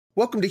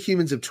Welcome to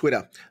Humans of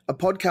Twitter, a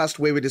podcast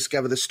where we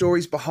discover the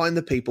stories behind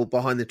the people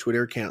behind the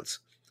Twitter accounts.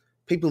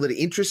 People that are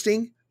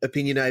interesting,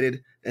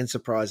 opinionated, and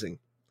surprising.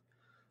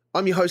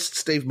 I'm your host,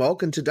 Steve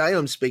Malk, and today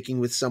I'm speaking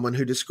with someone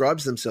who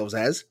describes themselves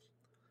as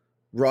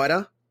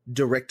writer,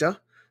 director,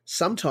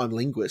 sometime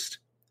linguist,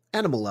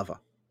 animal lover,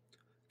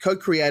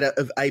 co-creator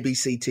of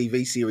ABC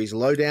TV series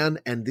Lowdown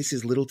and This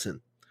Is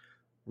Littleton,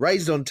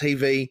 raised on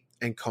TV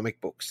and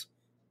comic books.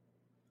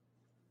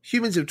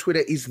 Humans of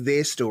Twitter is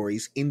their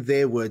stories in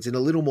their words in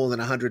a little more than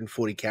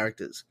 140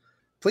 characters.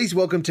 Please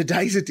welcome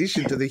today's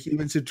addition to the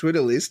Humans of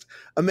Twitter list,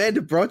 Amanda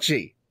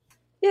Brocchi.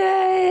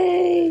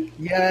 Yay!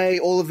 Yay,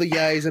 all of the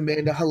yays,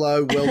 Amanda.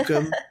 Hello,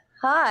 welcome.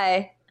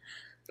 Hi.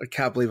 I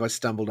can't believe I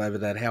stumbled over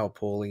that. How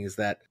appalling is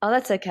that? Oh,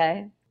 that's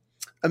okay.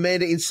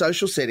 Amanda, in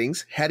social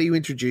settings, how do you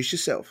introduce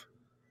yourself?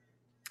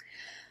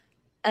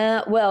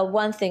 Well,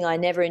 one thing, I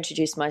never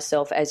introduced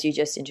myself as you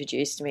just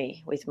introduced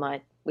me with my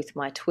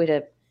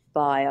Twitter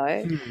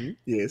bio. Mm-hmm.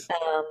 Yes.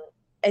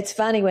 It's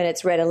funny when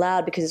it's read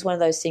aloud because it's one of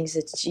those things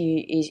that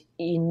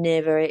you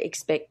never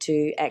expect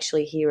to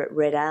actually hear it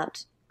read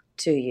out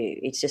to you.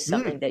 It's just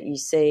something that you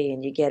see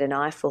and you get an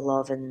eyeful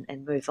of and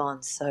move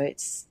on. So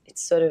it's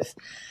sort of,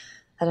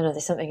 I don't know,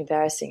 there's something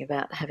embarrassing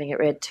about having it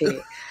read to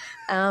you.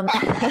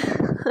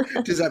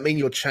 Does that mean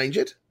you'll change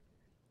it?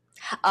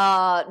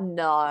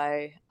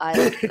 No.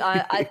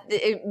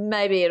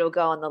 Maybe it'll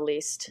go on the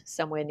list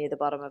somewhere near the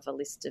bottom of a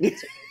list of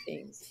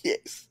things.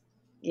 Yes.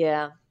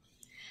 Yeah.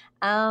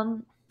 I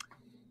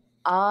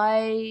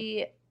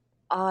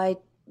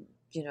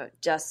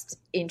just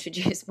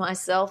introduce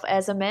myself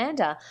as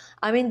Amanda.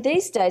 I mean,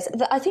 these days,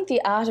 I think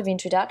the art of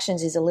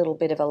introductions is a little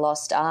bit of a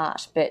lost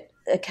art, but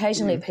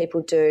occasionally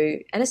people do,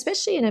 and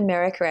especially in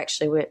America,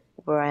 actually,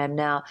 where I am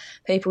now,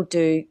 people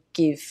do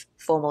give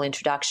formal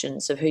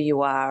introductions of who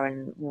you are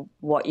and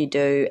what you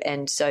do,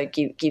 and so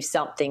give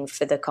something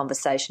for the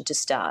conversation to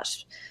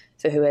start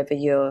for whoever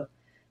you're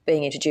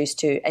being introduced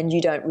to, and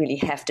you don't really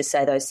have to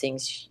say those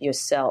things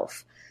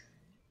yourself.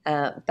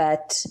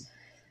 But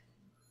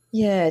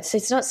yeah,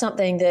 it's not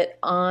something that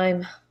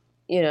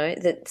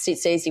that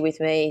sits easy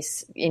with me,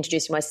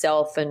 introducing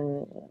myself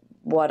and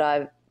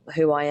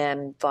who I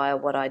am via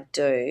what I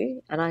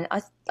do, and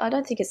I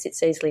don't think it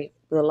sits easily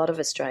with a lot of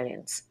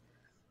Australians.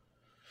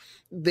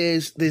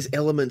 There's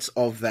elements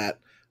of that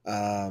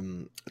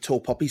tall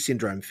poppy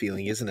syndrome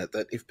feeling, isn't it?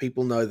 That if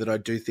people know that I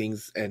do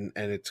things and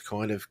it's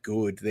kind of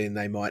good, then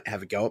they might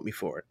have a go at me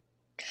for it.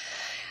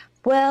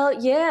 Well,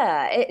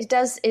 yeah, it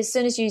does. As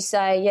soon as you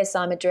say, yes,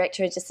 I'm a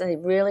director, it's just like,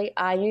 really,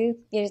 are you?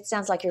 It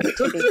sounds like you're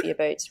too big for your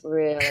boots,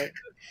 really. Sure.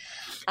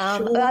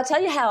 But I'll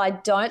tell you how I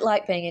don't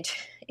like being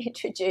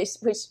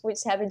introduced, which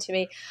happened to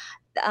me.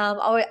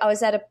 I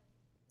was at a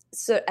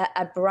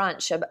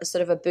brunch, a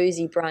sort of a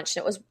boozy brunch,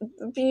 and it was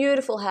a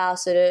beautiful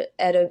house at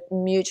a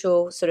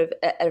mutual sort of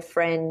a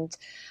friend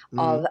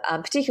of,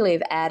 particularly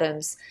of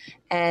Adam's,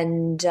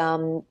 and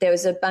there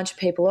was a bunch of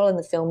people all in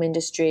the film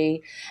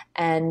industry,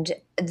 and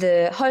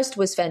the host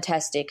was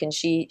fantastic, and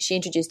she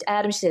introduced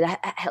Adam. She said,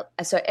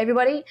 so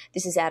everybody,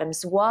 this is Adam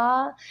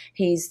Zwar.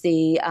 He's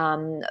the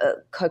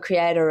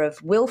co-creator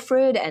of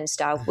Wilfred and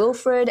star of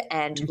Wilfred,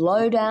 and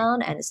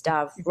Lowdown and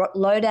star of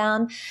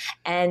Lowdown,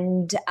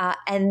 and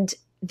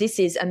this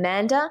is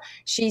Amanda.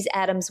 She's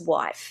Adam's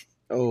wife.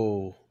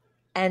 Oh.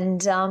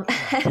 And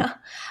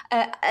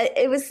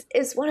it was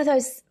one of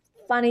those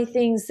funny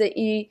things that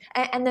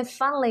and then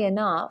funnily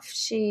enough,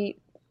 she,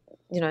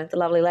 the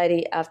lovely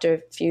lady, after a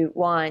few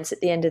wines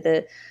at the end of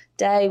the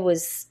day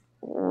was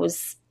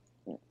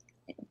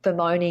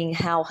bemoaning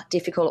how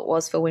difficult it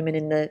was for women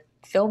in the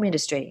film and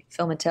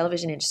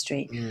television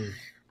industry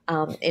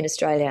in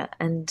Australia.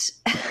 And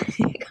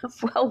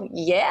well,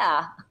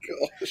 yeah.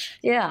 Gosh.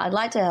 Yeah, I'd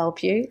like to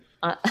help you.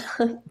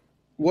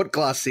 What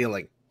glass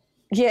ceiling?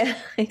 Yeah,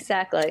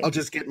 exactly. I'll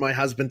just get my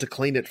husband to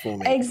clean it for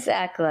me.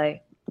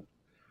 Exactly.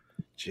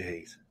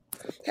 Jeez.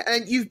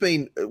 And you've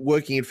been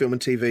working in film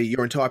and TV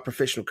your entire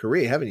professional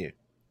career, haven't you?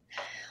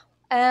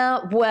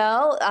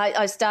 Well,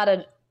 I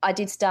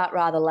did start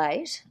rather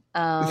late.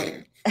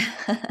 But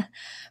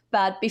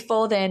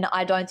before then,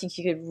 I don't think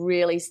you could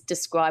really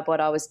describe what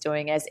I was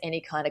doing as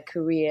any kind of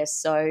career.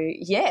 So,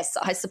 yes,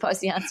 I suppose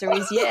the answer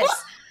is yes,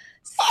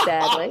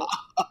 sadly.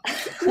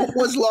 What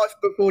was life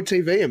before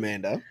TV,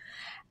 Amanda?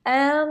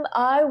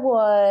 I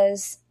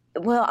was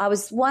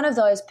one of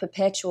those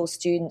perpetual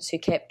students who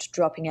kept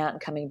dropping out and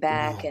coming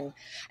back, and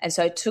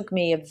so it took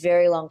me a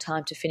very long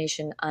time to finish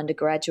an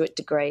undergraduate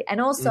degree.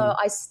 And also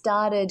I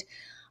started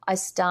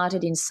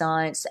in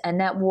science, and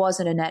that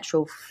wasn't a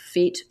natural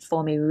fit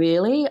for me,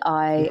 really.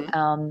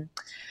 And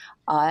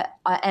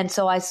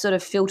so I sort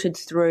of filtered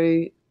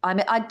through. I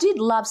mean, I did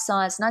love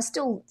science, and I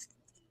still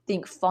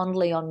think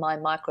fondly on my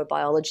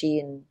microbiology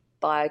and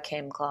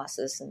biochem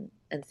classes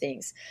and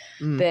things.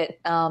 But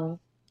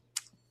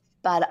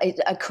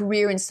a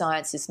career in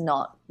science is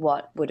not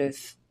what would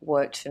have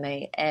worked for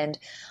me. And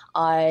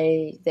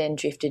I then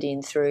drifted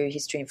in through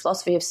history and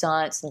philosophy of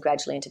science and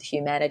gradually into the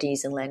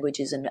humanities and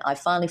languages. And I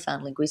finally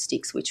found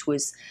linguistics, which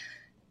was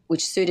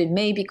which suited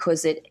me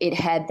because it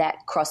had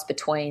that cross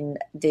between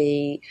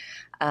the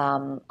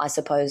I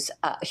suppose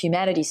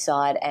humanities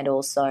side and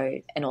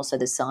also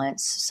the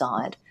science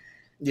side.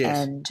 Yes.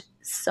 And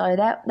so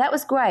that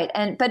was great.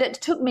 But it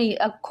took me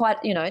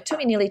it took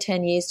me nearly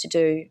 10 years to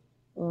do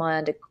my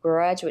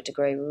undergraduate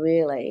degree,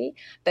 really.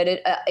 But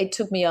it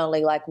took me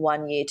only like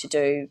 1 year to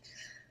do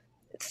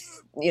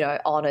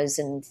honours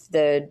and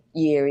third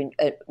year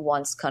at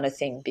once kind of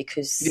thing,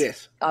 because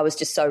yes. I was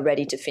just so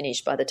ready to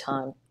finish by the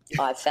time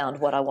I found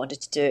what I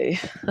wanted to do.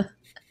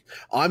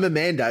 I'm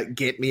Amanda,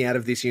 get me out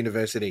of this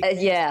university.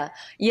 Yeah.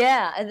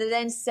 And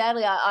then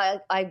sadly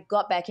I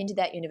got back into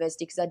that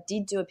university because I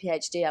did do a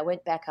PhD. I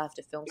went back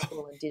after film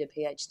school and did a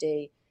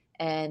PhD,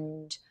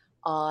 and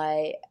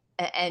I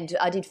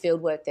did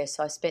field work there,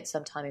 so I spent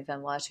some time in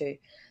Vanuatu.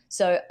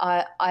 So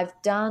I've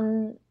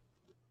done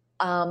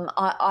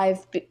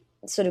I've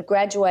sort of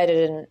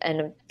graduated and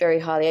am very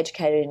highly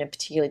educated in a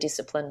particular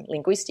discipline,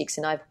 linguistics,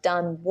 and I've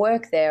done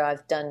work there.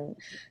 I've done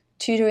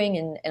tutoring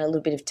and a little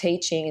bit of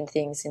teaching and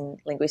things in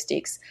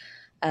linguistics.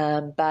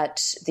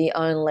 But the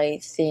only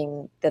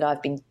thing that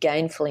I've been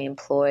gainfully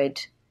employed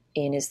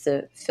in is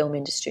the film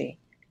industry.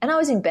 And I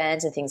was in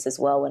bands and things as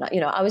well when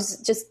I was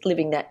just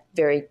living that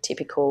very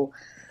typical,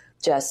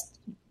 just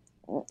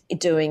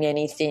doing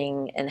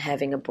anything and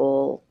having a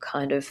ball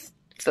kind of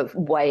for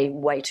way,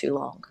 way too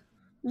long.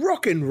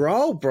 Rock and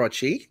roll,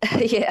 Brochy.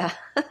 Yeah.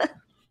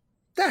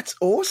 That's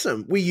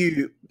awesome. Were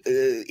you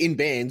in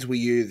bands? Were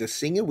you the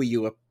singer? Were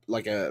you a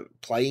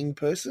playing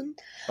person?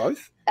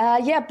 Both?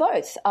 Yeah,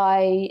 both.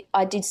 I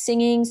did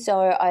singing, so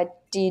I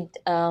did.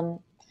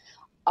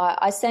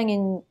 I sang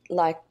in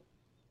I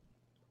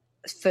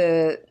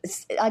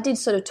did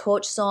sort of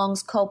Torch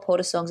songs, Cole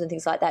Porter songs, and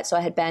things like that. So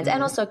I had bands,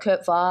 and also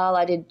Kurt Weill.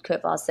 I did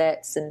Kurt Weill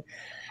sets and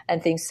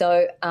things.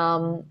 So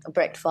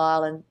Brecht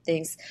Weill and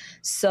things.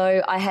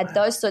 So I had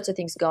those sorts of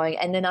things going,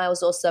 and then I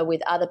was also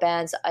with other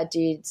bands. I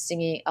did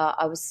singing.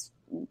 I was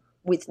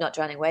with Not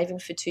Drowning Waving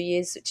for 2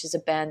 years, which is a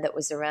band that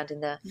was around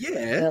in the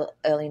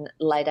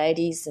late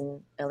 80s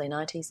and early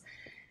 90s.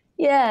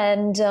 Yeah,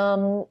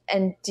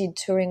 and did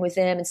touring with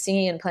them and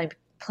singing and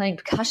playing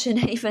percussion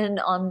even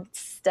on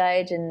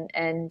stage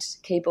and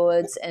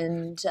keyboards.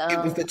 And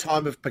it was the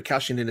time of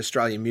percussion in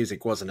Australian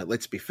music, wasn't it?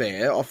 Let's be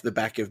fair. Off the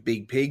back of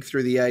Big Pig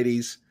through the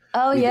 80s.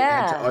 Oh,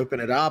 yeah. Had to open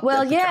it up.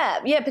 Well,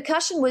 yeah.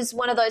 Percussion was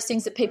one of those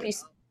things that people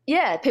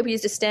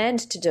used to stand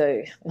to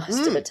do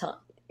most of the time.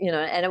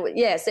 And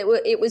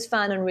it was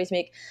fun and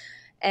rhythmic,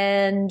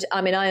 and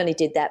I mean, I only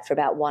did that for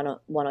about one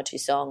or two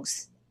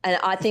songs, and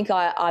I think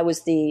I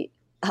was the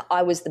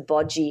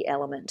bodgy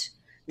element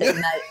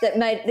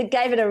that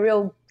gave it a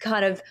real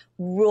kind of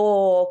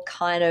raw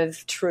kind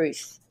of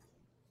truth.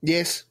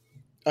 Yes,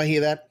 I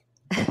hear that.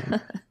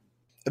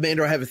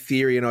 Amanda, I have a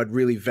theory, and I'd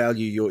really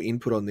value your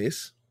input on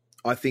this.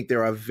 I think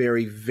there are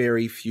very,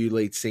 very few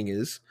lead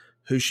singers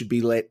who should be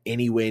let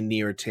anywhere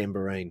near a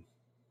tambourine.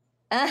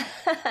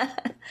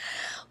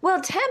 Well,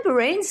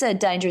 tambourines are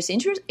dangerous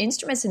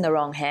instruments in the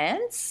wrong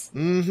hands.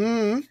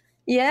 Mm-hmm.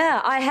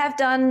 Yeah, I have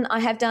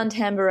done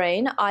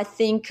tambourine. I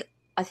think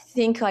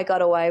I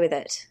got away with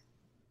it.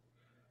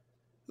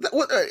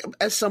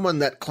 As someone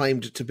that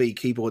claimed to be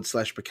keyboard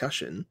 /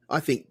 percussion, I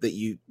think that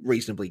you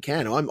reasonably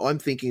can. I'm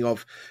thinking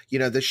of,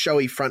 the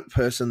showy front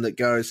person that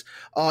goes,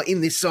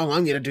 in this song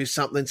I'm going to do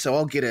something, so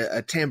I'll get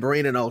a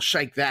tambourine and I'll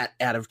shake that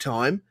out of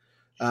time.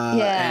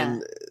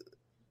 And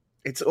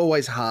it's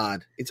always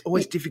hard. It's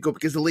always difficult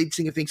because the lead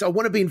singer thinks, I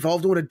want to be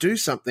involved, I want to do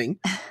something,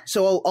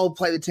 so I'll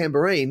play the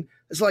tambourine.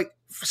 It's like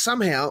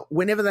somehow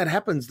whenever that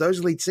happens,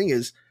 those lead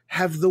singers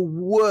have the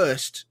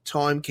worst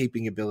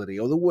timekeeping ability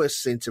or the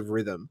worst sense of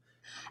rhythm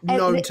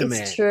known to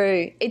man.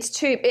 It's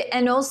true.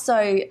 And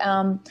also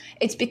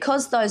it's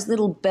because those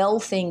little bell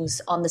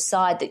things on the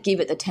side that give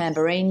it the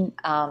tambourine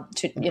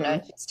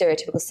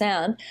stereotypical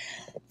sound,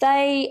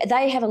 they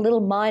have a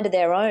little mind of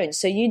their own.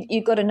 So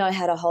you've got to know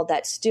how to hold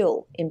that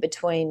still in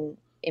between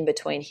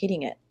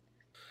hitting it.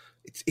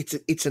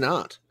 It's an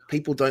art.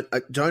 People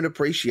don't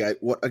appreciate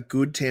what a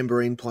good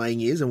tambourine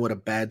playing is and what a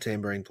bad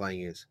tambourine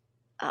playing is.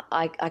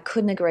 I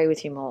couldn't agree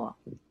with you more.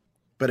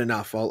 But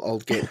enough. I'll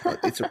get.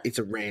 It's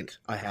a rant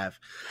I have.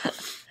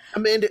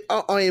 Amanda,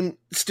 I am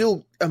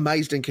still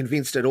amazed and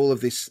convinced at all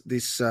of this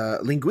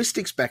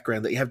linguistics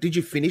background that you have. Did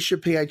you finish your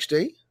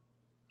PhD?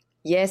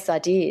 Yes, I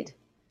did.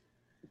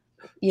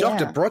 Yeah.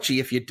 Dr.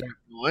 Brochy, if you don't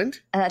mind.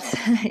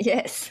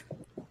 Yes.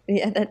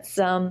 Yeah,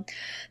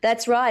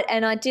 that's right.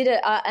 And I did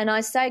it, and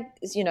I say,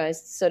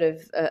 sort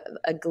of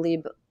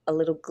a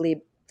little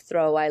glib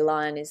throwaway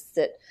line is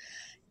that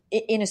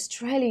in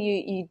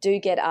Australia you do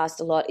get asked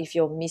a lot if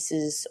you're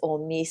Mrs. or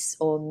Miss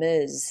or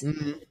Ms.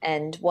 Mm-hmm.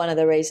 And one of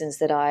the reasons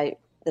that I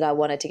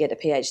wanted to get a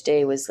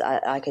PhD was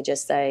I could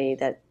just say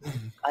that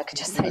I could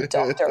just say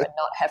doctor and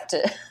not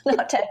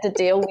have to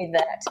deal with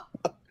that.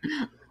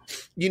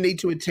 You need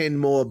to attend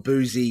more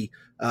boozy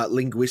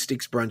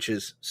linguistics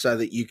brunches so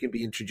that you can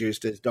be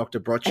introduced as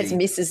Dr. Brochy. As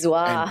Mrs.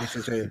 Zoir.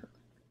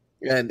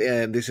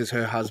 And this is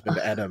her husband,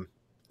 Adam.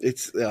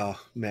 It's,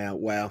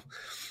 wow.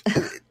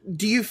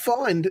 Do you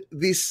find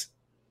this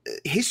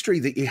history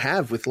that you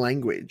have with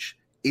language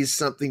is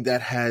something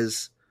that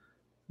has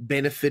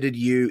benefited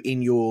you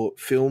in your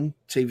film,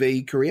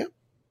 TV career?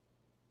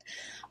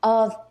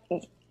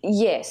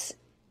 Yes.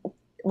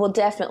 Well,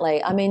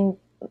 definitely. I mean,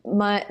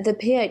 the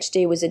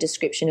PhD was a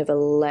description of a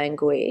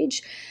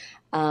language,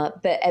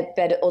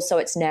 but also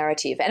its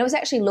narrative. And it was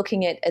actually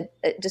looking at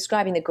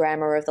describing the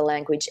grammar of the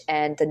language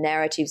and the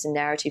narratives and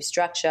narrative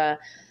structure,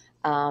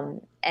 and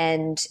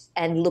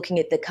looking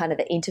at the kind of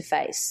the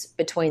interface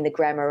between the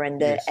grammar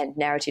and the and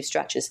narrative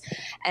structures.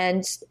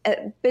 And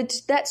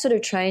but that sort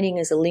of training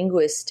as a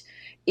linguist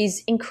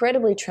is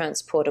incredibly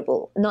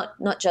transportable,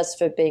 not just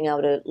for being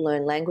able to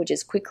learn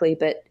languages quickly,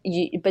 but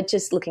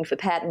just looking for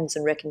patterns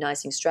and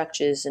recognizing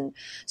structures. And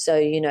so,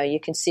 you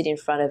can sit in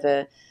front of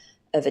a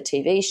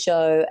TV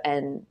show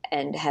and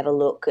have a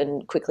look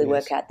and quickly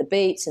work out the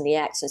beats and the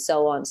acts and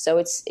so on. So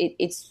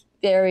it's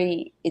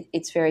very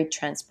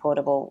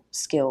transportable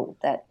skill,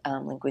 that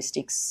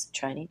linguistics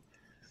training.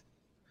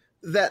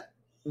 That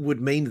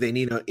would mean then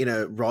in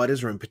a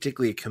writer's room,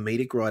 particularly a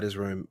comedic writer's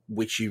room,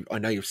 which I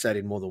know you've sat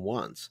in more than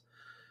once,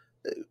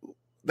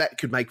 that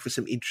could make for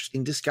some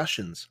interesting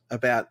discussions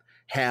about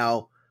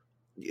how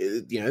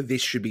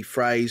this should be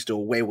phrased,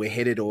 or where we're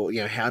headed, or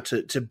how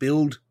to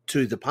build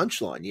to the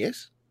punchline.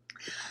 Yes.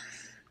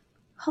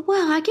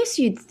 Well, I guess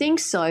you'd think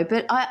so,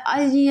 but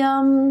I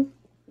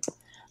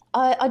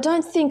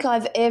don't think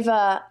I've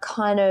ever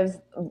kind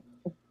of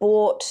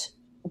bought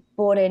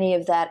any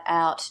of that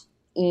out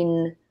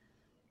in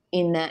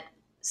that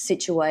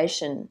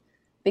situation,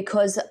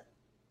 because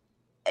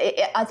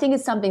I think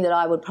it's something that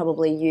I would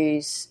probably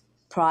use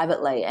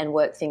privately and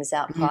work things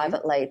out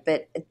privately,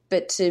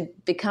 but to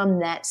become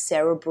that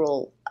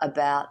cerebral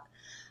about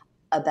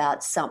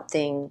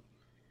something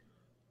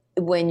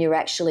when you're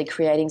actually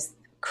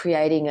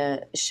creating a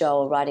show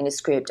or writing a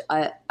script,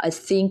 I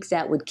think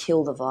that would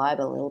kill the vibe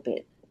a little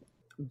bit.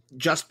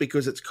 Just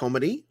because it's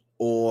comedy,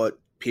 or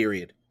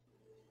period?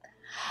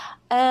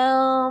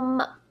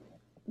 Well,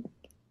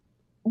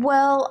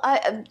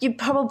 you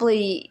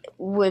probably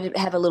would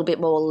have a little bit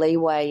more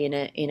leeway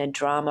in a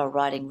drama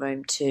writing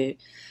room to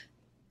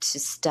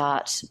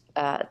start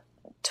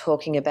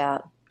talking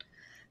about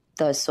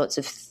those sorts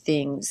of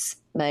things,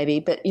 maybe.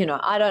 But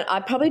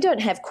I probably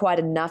don't have quite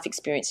enough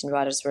experience in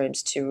writers'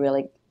 rooms to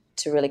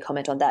really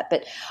comment on that.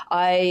 But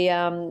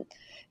I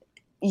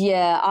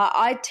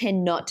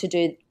tend not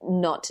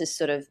to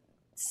sort of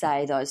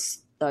say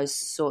those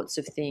sorts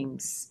of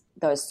things,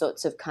 those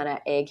sorts of kind of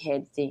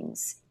egghead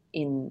things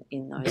in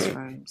those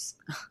rooms.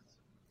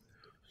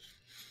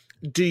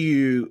 Do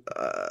you?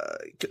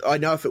 I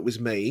know if it was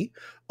me,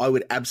 I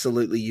would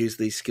absolutely use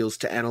these skills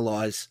to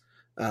analyse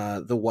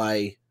the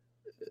way,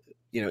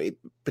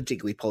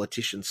 particularly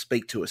politicians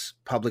speak to us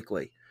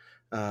publicly,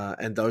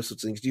 and those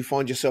sorts of things. Do you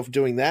find yourself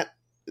doing that,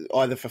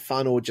 either for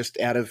fun or just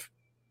out of,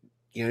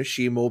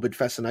 sheer morbid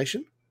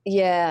fascination?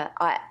 Yeah,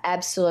 I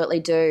absolutely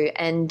do.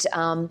 And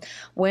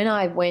when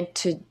I went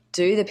to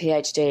do the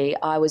PhD,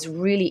 I was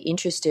really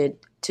interested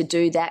to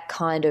do that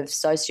kind of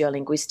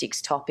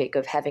sociolinguistics topic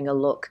of having a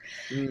look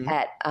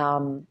at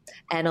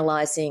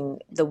analysing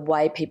the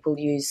way people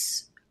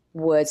use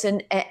words,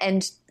 and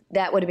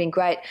that would have been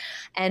great.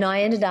 And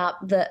I ended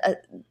up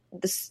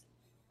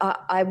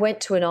I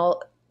went to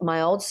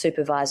my old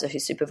supervisor who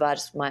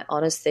supervised my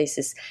honours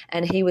thesis,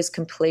 and he was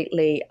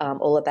completely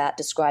all about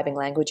describing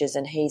languages,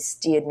 and he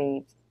steered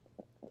me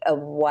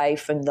away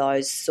from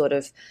those sort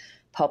of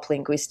pop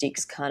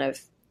linguistics kind of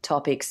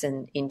topics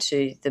and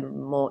into the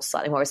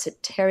slightly more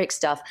esoteric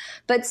stuff,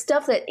 but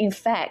stuff that in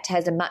fact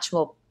has a much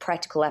more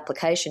practical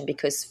application,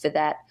 because for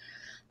that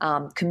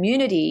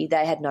community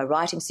they had no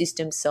writing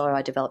system, so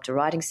I developed a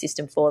writing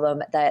system for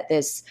them.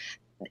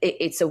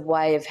 It's a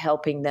way of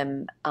helping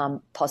them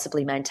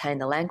possibly maintain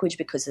the language,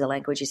 because the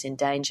language is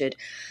endangered.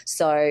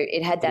 So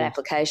it had that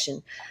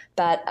application.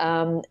 But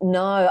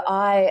no,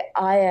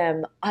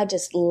 I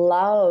just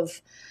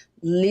love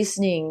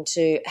listening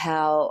to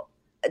how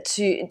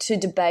to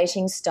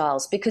debating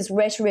styles, because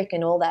rhetoric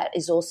and all that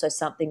is also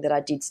something that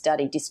I did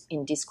study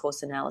in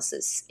discourse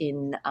analysis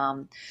in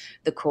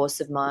the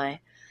course of my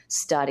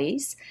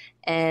studies.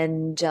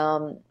 And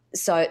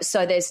so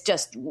there's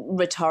just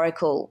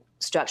rhetorical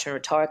structure and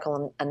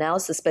rhetorical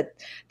analysis, but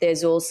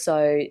there's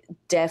also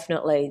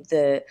definitely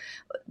the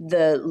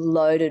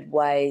loaded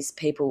ways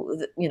people,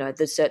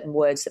 the certain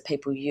words that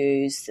people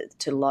use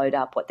to load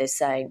up what they're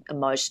saying,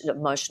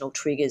 emotional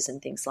triggers and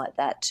things like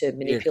that to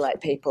manipulate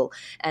people.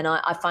 And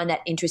I find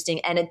that interesting.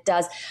 And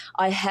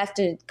I have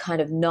to kind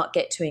of not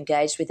get too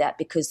engaged with that,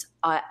 because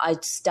I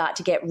start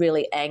to get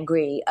really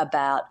angry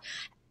about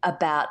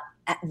that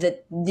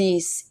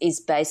this is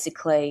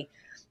basically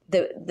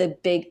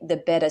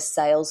the better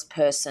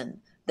salesperson,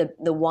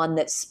 the one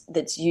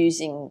that's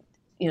using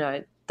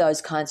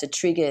those kinds of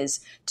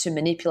triggers to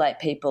manipulate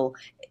people.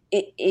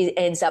 It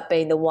ends up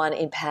being the one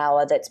in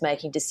power that's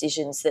making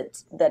decisions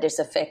that is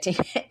affecting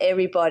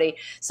everybody.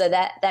 So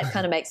that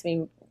kind of makes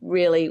me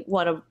really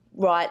want to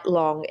write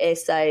long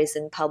essays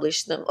and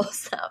publish them, or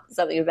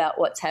something about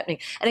what's happening.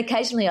 And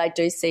occasionally I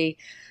do see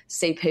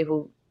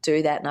people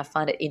do that, and I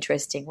find it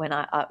interesting when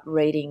I'm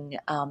reading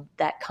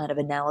that kind of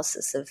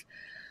analysis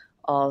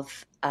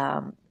of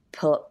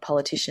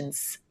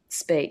politicians'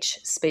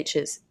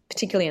 speeches,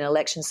 particularly in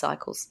election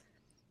cycles.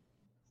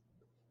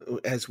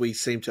 As we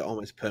seem to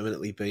almost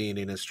permanently be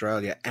in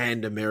Australia,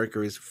 and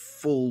America is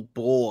full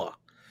bore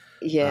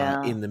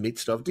in the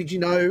midst of. Did you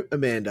know,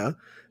 Amanda,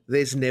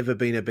 there's never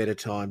been a better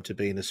time to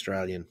be an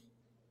Australian?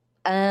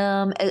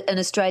 An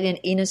Australian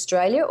in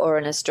Australia or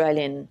an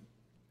Australian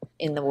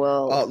in the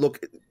world? Oh,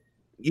 look,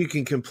 you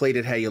can complete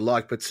it how you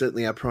like, but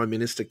certainly our Prime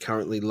Minister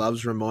currently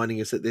loves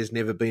reminding us that there's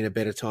never been a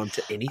better time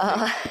to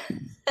anything.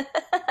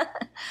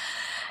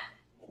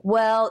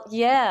 Well,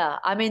 yeah.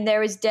 I mean,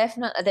 there is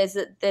definitely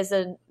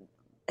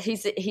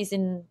he's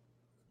in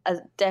a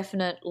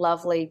definite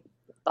lovely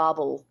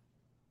bubble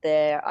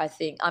there, I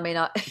think. I mean,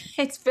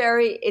 it's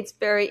very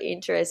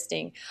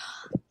interesting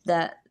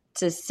that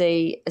to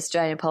see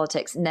Australian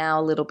politics now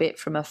a little bit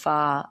from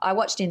afar. I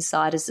watched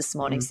Insiders this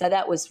morning, so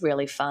that was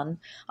really fun.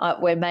 I'm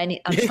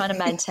trying to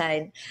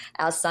maintain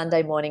our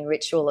Sunday morning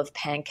ritual of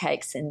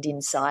pancakes and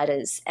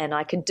Insiders, and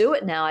I can do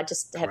it now. I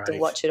just have to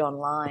watch it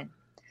online.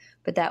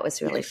 But that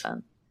was really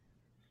fun.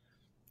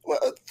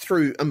 Well,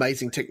 through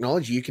amazing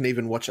technology, you can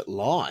even watch it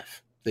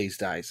live these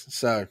days.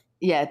 So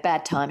yeah,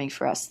 bad timing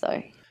for us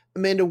though.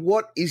 Amanda,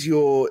 what is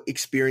your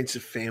experience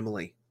of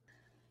family?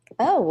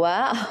 Oh,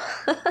 wow.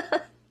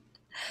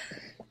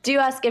 Do you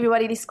ask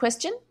everybody this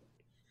question?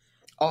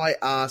 I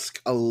ask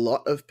a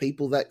lot of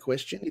people that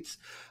question.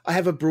 I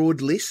have a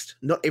broad list.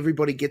 Not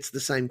everybody gets the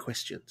same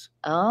questions.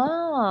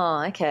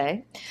 Oh,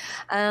 okay.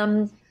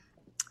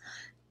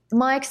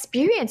 My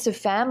experience of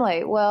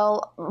family,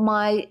 well,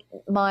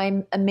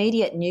 my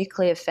immediate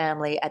nuclear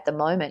family at the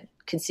moment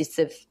consists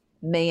of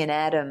me and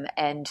Adam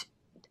and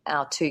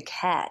our 2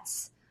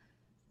 cats,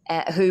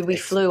 who we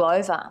flew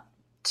over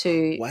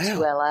to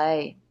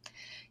LA.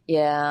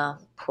 Yeah,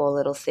 poor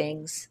little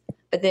things.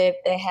 But they're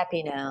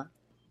happy now.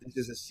 This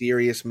is a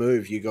serious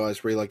move, you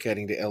guys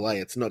relocating to LA.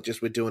 It's not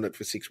just we're doing it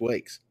for 6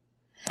 weeks.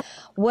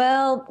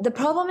 Well, the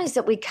problem is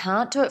that we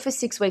can't do it for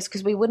 6 weeks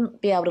because we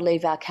wouldn't be able to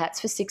leave our cats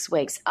for 6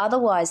 weeks.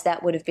 Otherwise,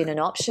 that would have been an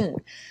option.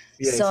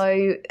 Yes.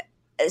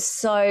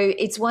 So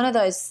it's one of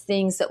those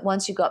things that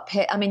once you've got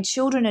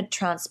children are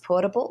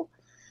transportable,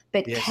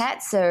 but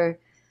cats are,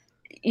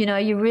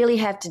 you really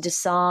have to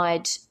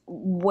decide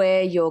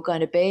where you're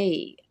going to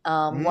be,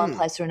 one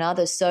place or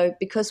another. So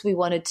because we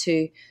wanted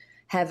to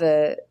have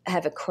a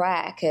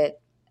crack at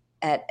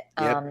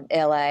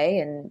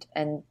LA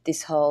and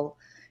this whole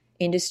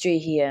industry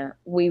here,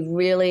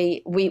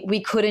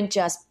 we couldn't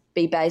just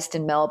be based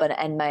in Melbourne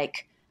and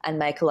make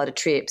a lot of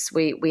trips.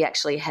 We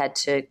actually had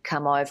to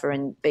come over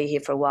and be here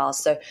for a while.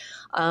 So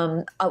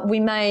we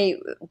may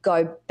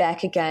go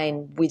back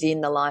again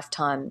within the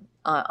lifetime.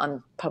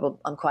 I'm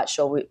quite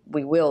sure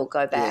we will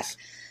go back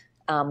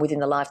within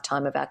the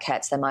lifetime of our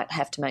cats. They might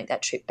have to make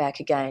that trip back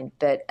again.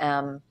 But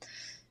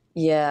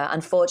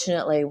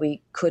unfortunately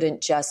we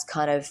couldn't just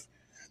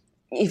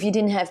if you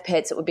didn't have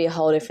pets, it would be a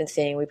whole different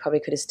thing. We probably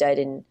could have stayed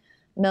in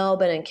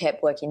Melbourne and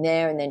kept working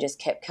there and then just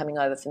kept coming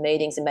over for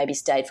meetings and maybe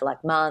stayed for like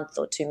a month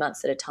or 2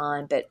 months at a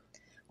time. But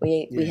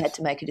we had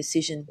to make a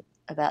decision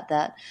about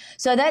that.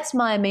 So that's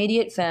my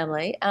immediate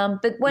family.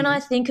 But when I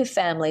think of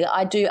family,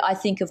 I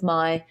think of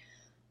my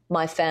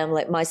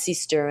family, my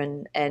sister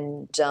and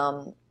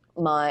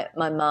my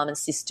mum and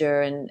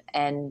sister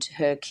and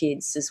her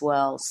kids as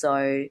well.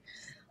 So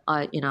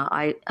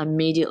I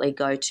immediately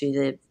go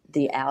to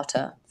the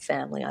outer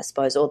family, I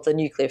suppose, or the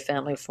nuclear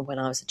family from when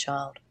I was a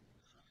child.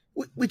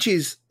 Which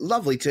is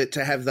lovely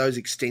to have those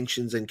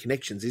extensions and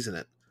connections, isn't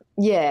it?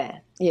 Yeah,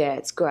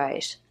 it's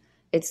great.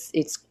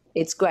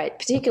 It's great,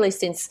 particularly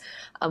since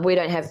we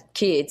don't have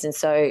kids, and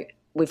so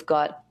we've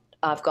got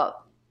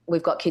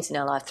kids in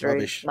our life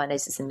through my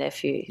nieces and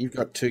nephew. You've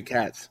got 2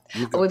 cats.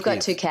 We've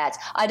got 2 cats.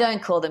 I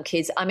don't call them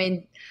kids. I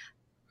mean,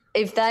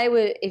 if they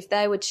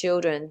were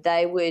children,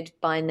 they would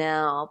by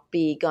now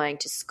be going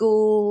to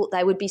school.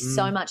 They would be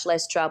so much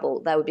less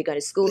trouble. They would be going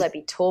to school. They'd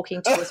be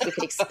talking to us. We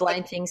could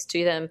explain things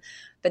to them.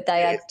 But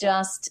they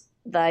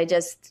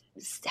just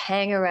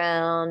hang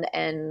around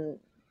and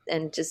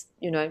just,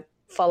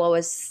 follow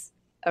us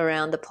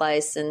around the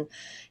place and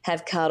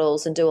have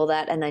cuddles and do all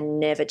that. And they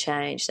never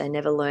change. They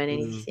never learn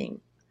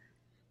anything.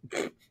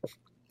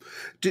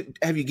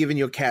 Have you given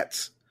your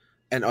cats,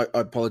 and I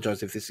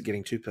apologise if this is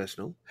getting too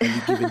personal, have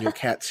you given your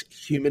cats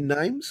human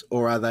names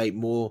or are they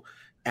more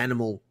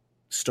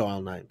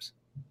animal-style names?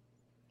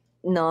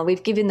 No,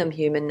 we've given them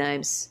human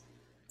names.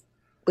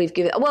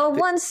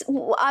 One's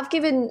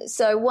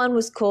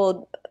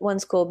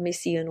called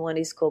Missy and one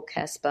is called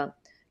Casper,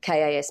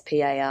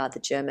 Kaspar, the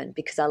German,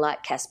 because I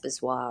like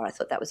Kasperswar. I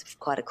thought that was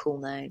quite a cool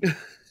name.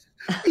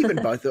 Even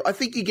both. I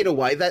think you get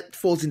away. That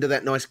falls into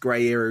that nice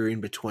grey area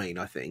in between,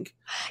 I think.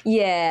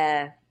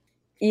 Yeah.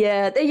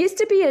 Yeah, there used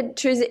to be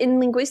in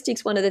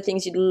linguistics, one of the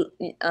things you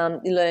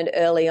learned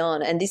early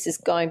on, and this is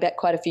going back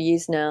quite a few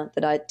years now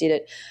that I did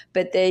it,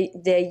 but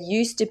there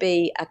used to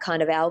be a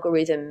kind of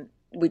algorithm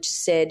which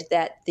said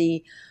that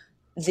the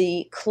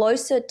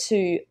closer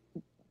to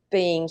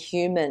being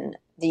human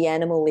the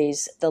animal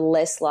is, the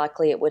less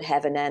likely it would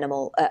have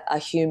a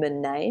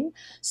human name.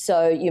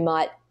 So you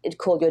might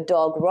call your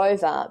dog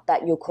Rover,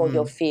 but you'll call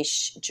your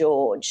fish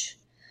George.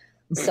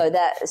 So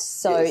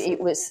it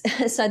was.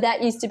 So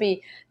that used to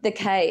be the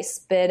case,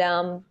 but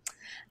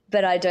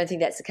I don't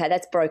think that's the case.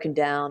 That's broken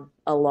down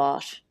a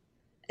lot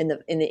in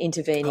the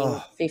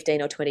intervening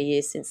 15 or 20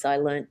 years since I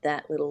learnt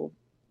that little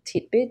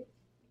tidbit.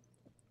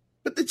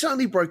 But it's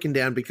only broken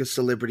down because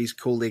celebrities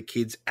call their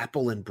kids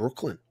Apple and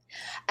Brooklyn.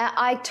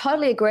 I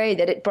totally agree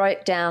that it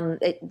broke down.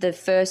 The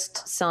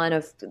first sign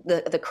of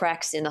the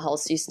cracks in the whole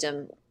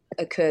system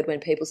occurred when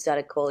people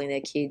started calling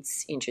their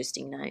kids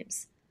interesting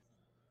names.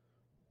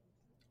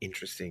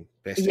 Interesting.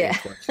 Best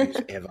news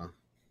ever.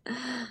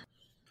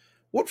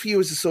 What for you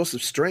is a source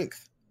of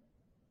strength?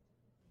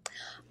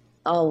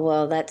 Oh,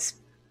 well, that's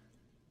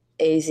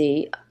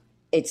easy.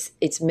 It's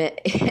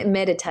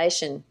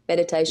meditation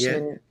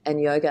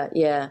and yoga.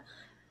 Yeah.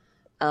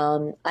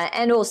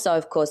 And also,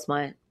 of course,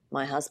 my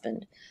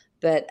husband,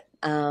 but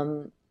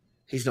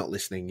he's not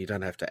listening. You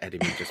don't have to add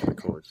him in just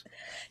because.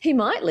 He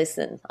might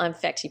listen. In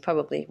fact, he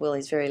probably will.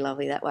 He's very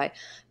lovely that way.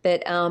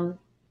 But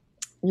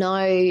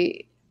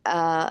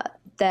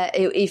that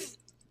if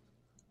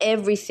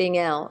everything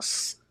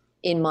else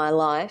in my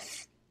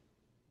life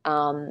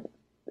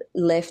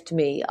left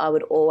me, I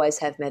would always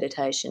have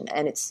meditation,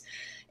 and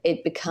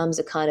it becomes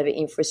a kind of an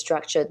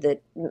infrastructure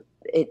that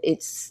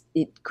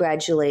it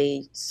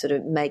gradually sort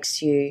of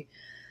makes you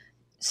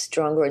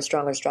stronger and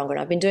stronger and stronger.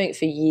 And I've been doing it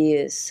for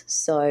years.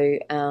 So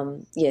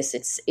yes,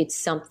 it's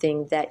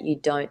something that you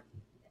don't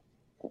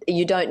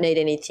need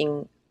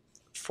anything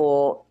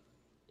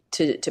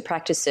to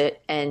practice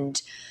it,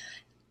 and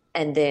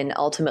then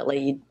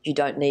ultimately you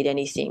don't need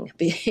anything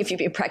if you've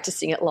been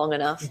practicing it long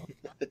enough.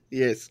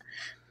 Yes.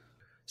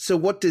 So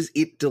what does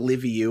it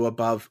deliver you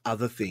above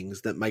other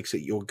things that makes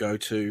it your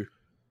go-to,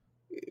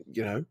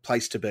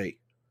 place to be?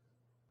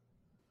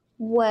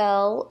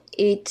 Well,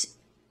 it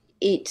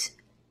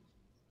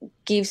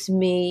gives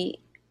me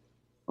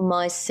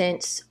my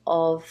sense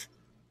of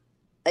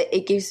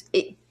it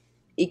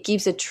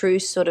gives a true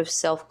sort of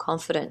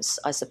self-confidence,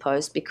 I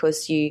suppose,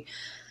 because you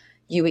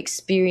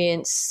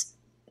experience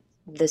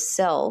the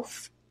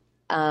self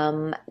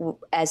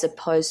as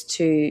opposed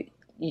to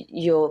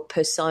your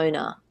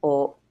persona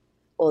or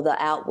the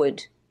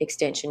outward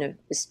extension of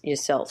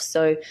yourself.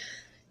 So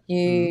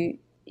you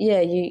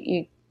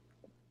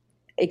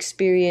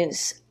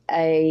experience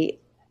a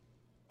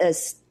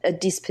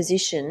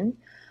disposition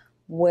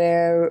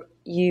where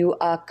you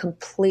are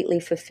completely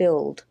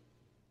fulfilled.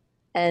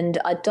 And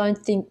I don't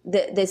think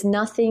that there's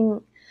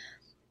nothing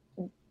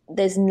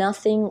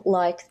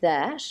like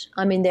that.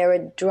 I mean, there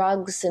are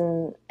drugs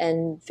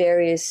and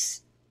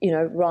various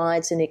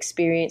rides and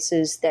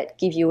experiences that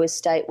give you a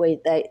state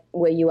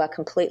where you are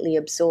completely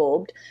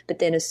absorbed, but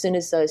then as soon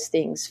as those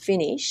things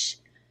finish,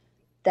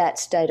 that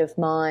state of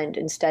mind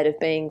and state of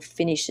being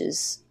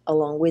finishes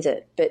along with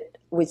it. But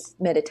with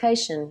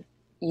meditation,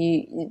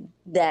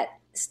 that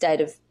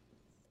state of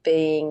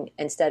being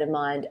and state of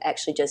mind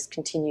actually just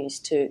continues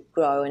to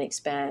grow and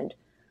expand,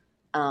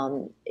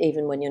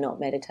 even when you're not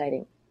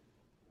meditating.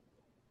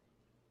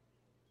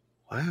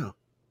 Wow.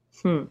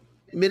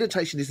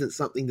 Meditation isn't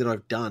something that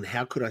I've done.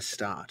 How could I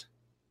start?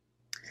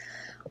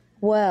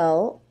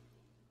 Well,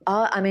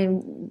 I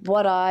mean,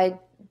 what I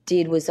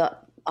did was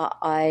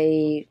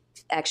I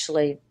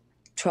actually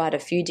tried a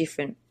few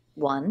different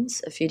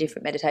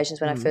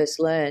meditations when I first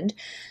learned.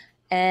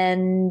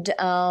 And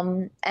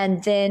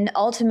then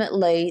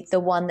ultimately the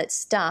one that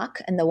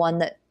stuck and the one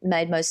that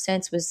made most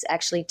sense was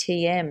actually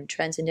TM,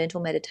 Transcendental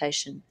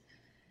Meditation,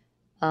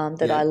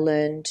 I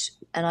learned.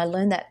 And I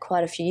learned that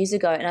quite a few years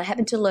ago. And I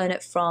happened to learn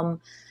it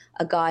from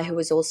a guy who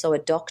was also a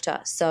doctor.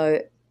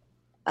 So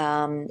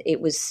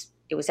it was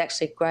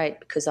actually great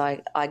because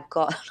I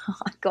got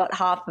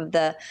half of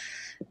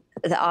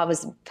I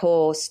was a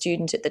poor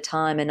student at the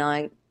time, and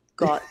I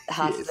got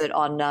half of it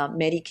on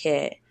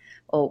Medicare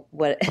or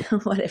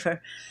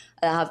whatever.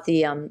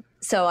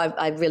 So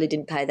I really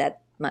didn't pay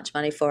that much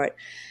money for it.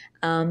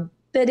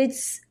 But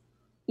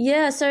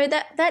so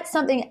that's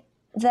something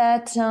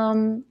that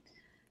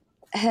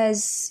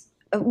has.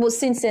 Well,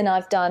 since then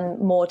I've done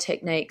more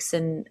techniques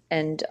and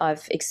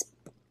I've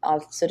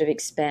sort of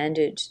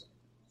expanded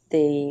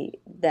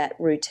that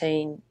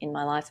routine in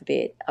my life a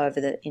bit over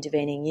the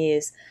intervening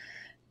years.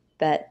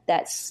 But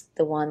that's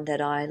the one that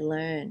I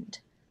learned.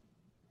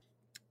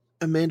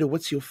 Amanda,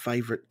 what's your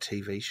favourite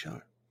TV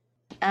show?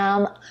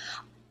 I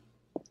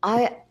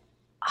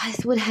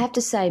would have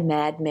to say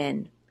Mad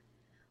Men.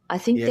 I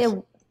think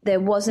there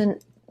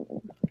wasn't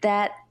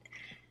that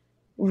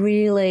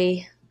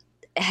really.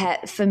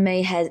 For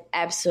me, has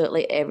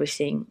absolutely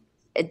everything.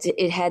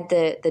 It had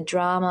the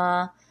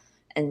drama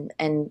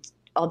and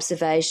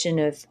observation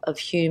of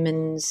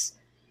humans,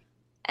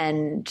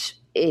 and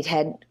it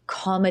had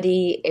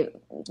comedy,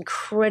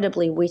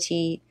 incredibly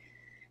witty,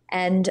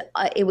 and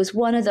it was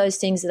one of those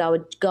things that I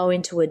would go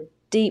into a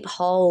deep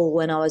hole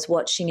when I was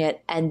watching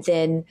it, and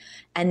then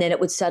it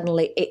would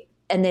suddenly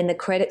and then the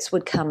credits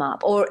would come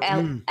up, or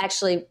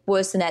actually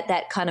worse than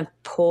that kind of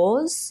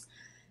pause.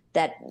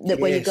 that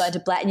where you go into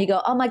black and you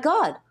go, oh my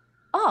God,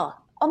 oh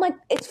my,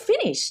 it's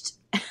finished.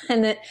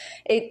 And that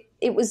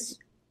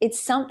it's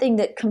something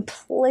that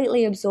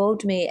completely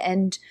absorbed me.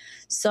 And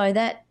so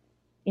that,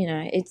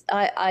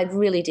 I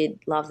really did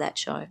love that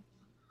show.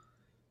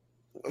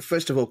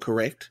 First of all,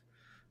 correct.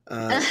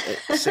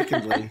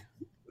 Secondly,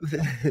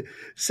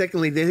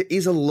 there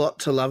is a lot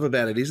to love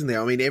about it, isn't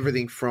there? I mean,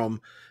 everything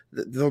from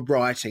the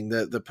writing,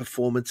 the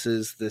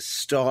performances, the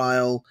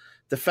style,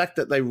 the fact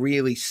that they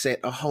really set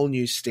a whole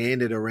new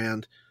standard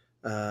around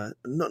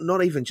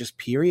not even just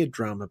period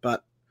drama,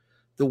 but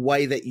the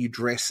way that you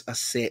dress a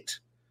set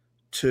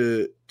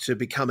to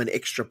become an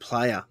extra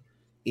player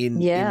in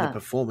the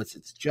performance.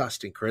 It's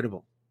just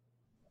incredible.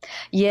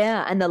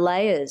 Yeah, and the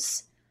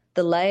layers.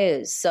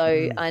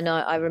 So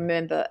I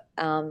remember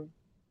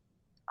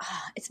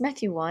it's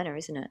Matthew Weiner,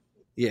 isn't it?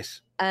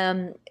 Yes.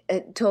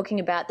 Talking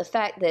about the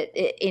fact that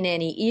in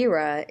any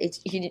era,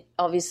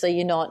 obviously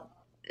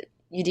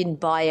you didn't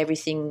buy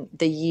everything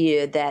the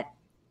year that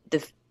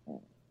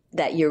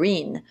you're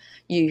in.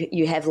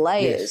 You have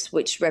layers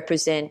which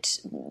represent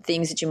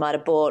things that you might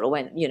have bought or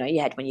when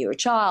you had when you were a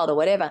child or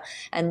whatever,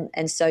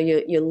 and so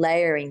you're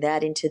layering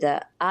that into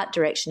the art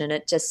direction, and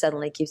it just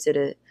suddenly gives it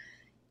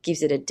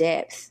a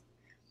depth.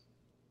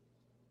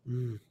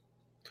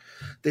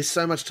 There's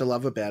so much to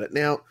love about it.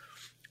 Now,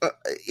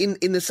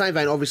 in the same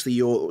vein, obviously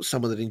you're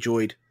someone that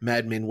enjoyed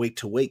Mad Men week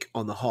to week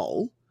on the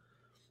whole.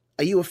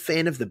 Are you a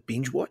fan of the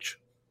binge watch?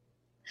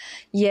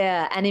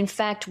 Yeah, and in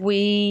fact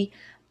we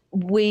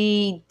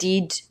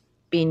did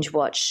binge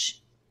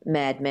watch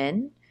Mad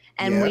Men,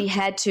 and we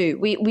had to.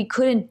 We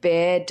couldn't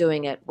bear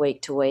doing it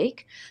week to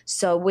week,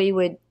 so we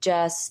would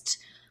just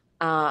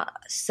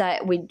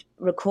we'd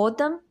record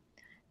them,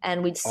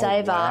 and we'd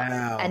save up,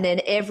 and then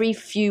every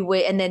few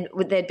weeks, and then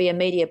there'd be a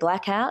media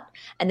blackout,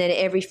 and then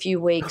every few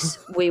weeks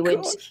we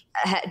would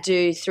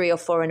do 3 or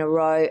 4 in a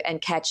row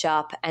and catch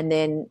up, and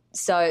then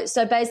so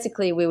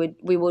basically we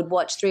would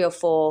watch 3 or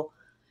 4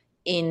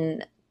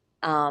 in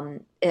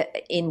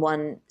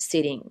one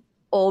sitting,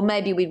 or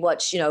maybe we'd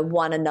watch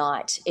one a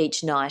night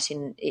each night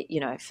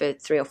for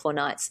 3 or 4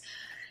 nights,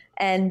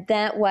 and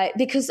that way,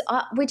 because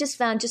we just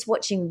found just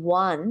watching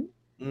one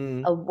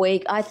a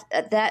week,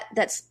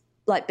 that's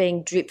like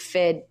being drip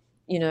fed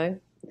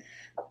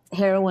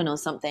heroin or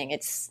something.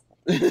 It's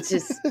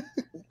just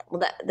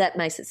well, that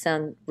makes it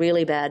sound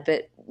really bad,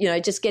 but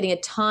just getting a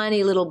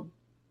tiny little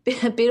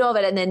bit of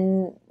it and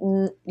then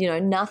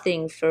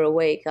nothing for a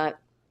week,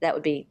 that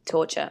would be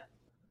torture.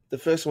 The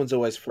first one's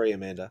always free,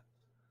 Amanda.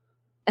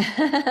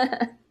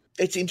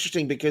 It's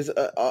interesting because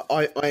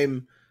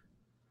I'm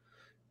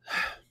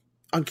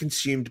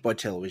consumed by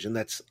television.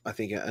 That's, I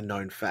think, a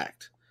known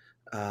fact.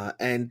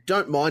 And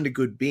don't mind a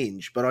good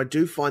binge, but I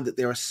do find that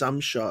there are some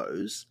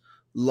shows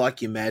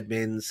like your Mad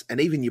Men's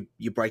and even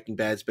your Breaking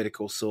Bad's, Better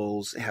Call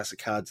Saul's, House of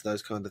Cards,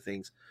 those kind of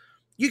things.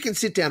 You can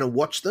sit down and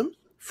watch them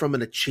from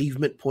an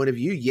achievement point of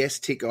view. Yes,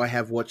 tick, I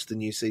have watched the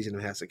new season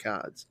of House of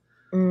Cards.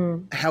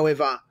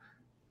 However,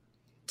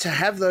 to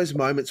have those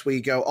moments where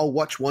you go, I'll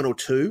watch 1 or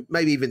 2,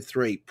 maybe even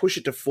 3, push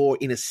it to 4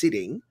 in a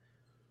sitting.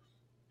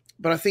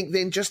 But I think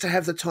then just to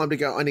have the time to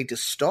go, I need to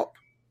stop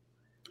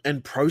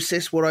and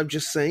process what I've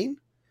just seen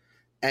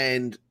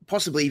and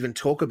possibly even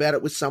talk about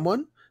it with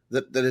someone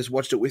that has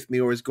watched it with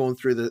me or has gone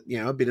through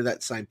a bit of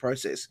that same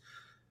process.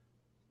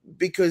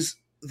 Because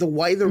the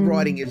way the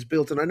writing is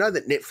built, and I know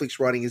that Netflix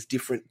writing is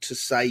different to,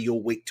 say,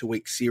 your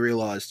week-to-week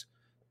serialized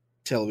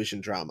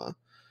television drama,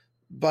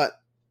 but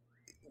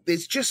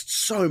there's just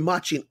so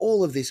much in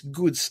all of this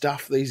good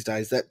stuff these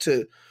days that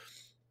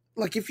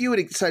if you were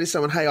to say to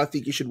someone, hey, I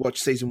think you should watch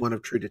season 1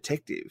 of True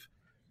Detective,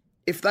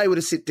 if they were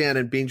to sit down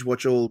and binge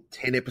watch all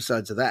 10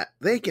 episodes of that,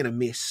 they're going to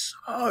miss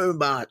so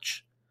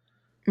much.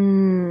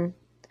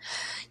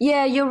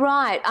 Yeah, you're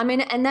right. I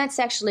mean, and that's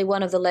actually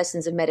one of the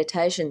lessons of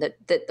meditation, that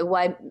the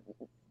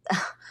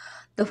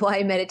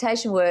way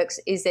meditation works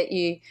is that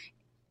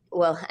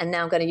and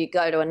now I'm going to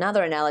go to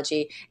another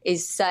analogy,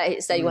 is say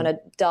you want to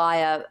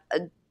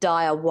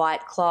dye a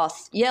white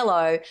cloth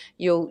yellow,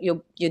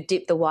 you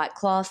dip the white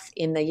cloth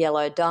in the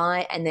yellow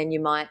dye, and then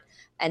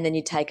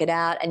you take it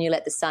out and you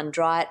let the sun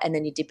dry it, and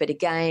then you dip it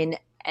again,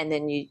 and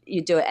then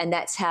you do it. And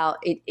that's how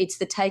it's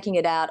the taking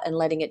it out and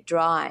letting it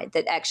dry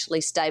that actually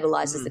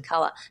stabilizes the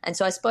color. And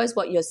so I suppose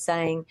what you're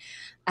saying,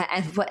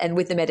 and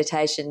with the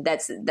meditation,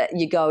 that's that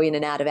you go in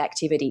and out of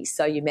activity.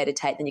 So you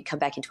meditate, then you come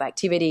back into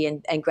activity,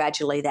 and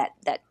gradually that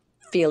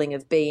feeling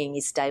of being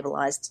is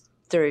stabilized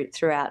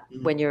throughout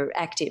when you're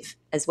active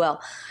as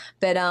well.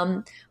 But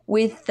so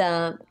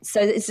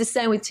it's the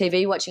same with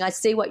TV watching. I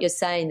see what you're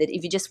saying, that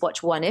if you just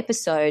watch one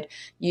episode,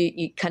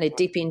 you kind of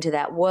dip into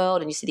that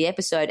world and you see the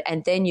episode,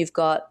 and then you've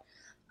got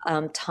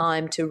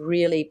time to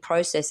really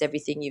process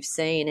everything you've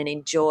seen and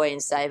enjoy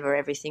and savor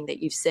everything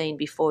that you've seen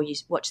before you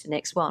watch the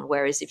next one.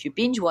 Whereas if you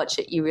binge watch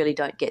it, you really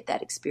don't get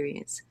that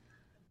experience.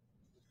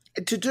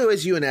 To do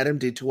as you and Adam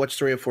did, to watch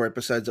 3 or 4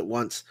 episodes at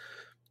once,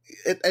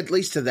 at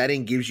least to that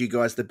end, gives you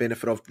guys the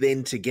benefit of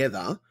then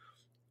together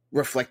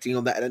reflecting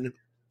on that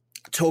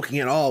talking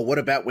at, oh, what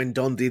about when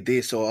Don did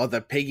this, or the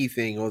Peggy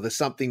thing, or the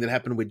something that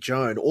happened with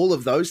Joan. All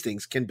of those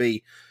things can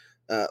be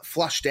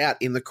flushed out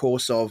in the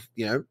course of,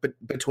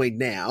 between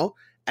now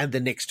and the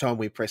next time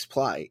we press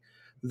play.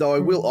 Though I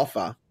will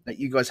offer that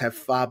you guys have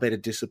far better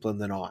discipline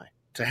than I.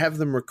 To have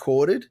them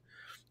recorded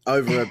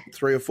over a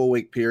 3 or 4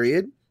 week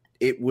period,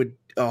 it would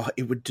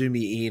do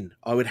me in.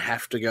 I would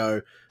have to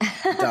go,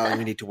 darling,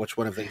 we need to watch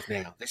one of these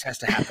now. This has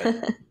to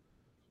happen.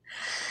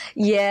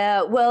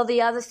 Yeah, well,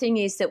 the other thing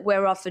is that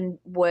we're often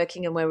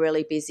working and we're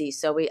really busy.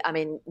 So you're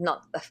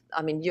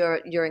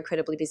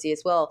incredibly busy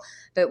as well,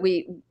 but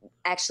we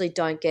actually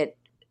don't get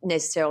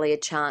necessarily a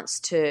chance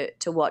to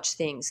watch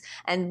things,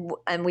 and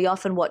we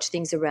often watch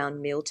things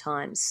around meal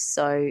times.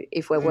 So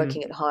if we're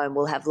working at home,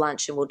 we'll have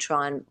lunch and we'll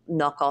try and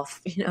knock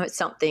off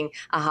something,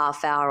 a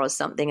half hour or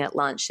something at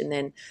lunch, and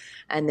then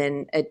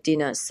at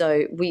dinner.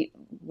 So we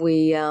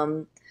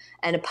and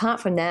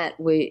apart from that,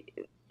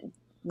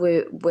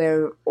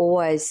 we're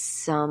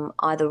always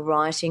either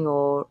writing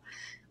or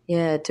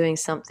doing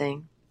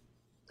something,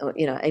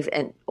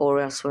 or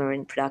else we're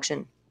in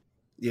production.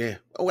 Yeah.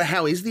 Oh,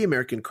 how is the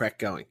American Crack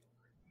going?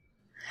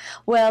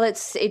 Well,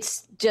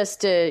 it's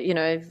just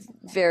a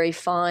very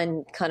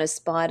fine kind of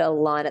spider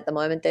line at the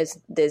moment.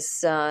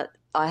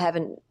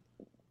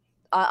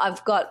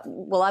 I've got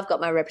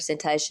my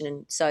representation,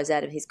 and so has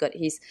Adam. He's got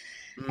his,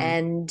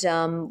 and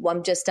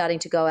I'm just starting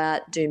to go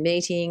out, do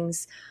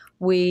meetings.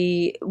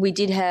 We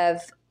did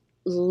have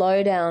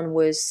Lowdown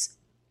was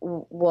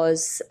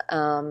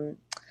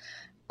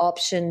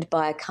optioned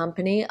by a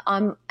company.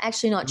 I'm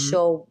actually not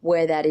sure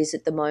where that is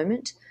at the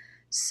moment,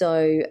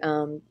 so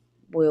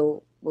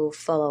we'll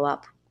follow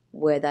up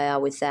where they are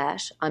with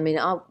that. I mean,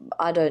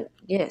 I don't.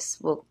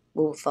 Yes,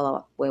 we'll follow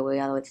up where we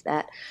are with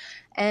that,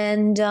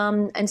 and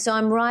so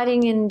I'm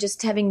writing and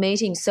just having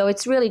meetings. So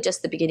it's really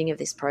just the beginning of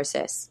this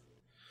process.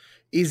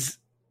 You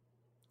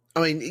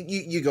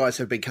guys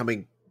have been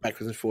coming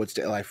backwards and forwards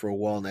to LA for a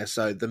while now,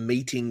 so the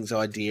meetings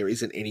idea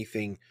isn't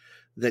anything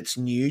that's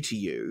new to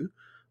you.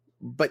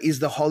 But is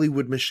the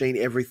Hollywood machine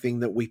everything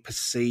that we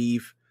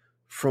perceive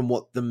from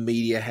what the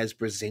media has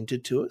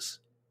presented to us?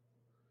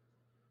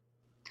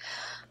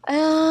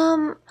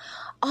 I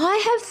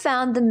have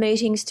found the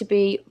meetings to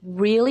be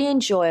really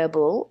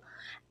enjoyable,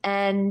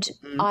 and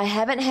I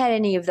haven't had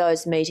any of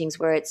those meetings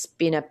where it's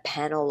been a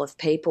panel of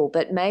people,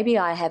 but maybe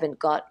I haven't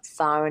got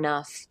far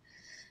enough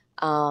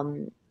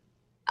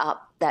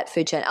up that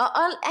food chain.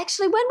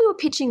 Actually, when we were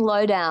pitching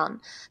Lowdown,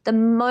 the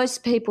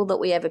most people that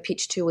we ever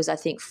pitched to was, I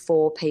think,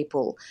 4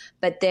 people.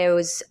 But there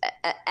was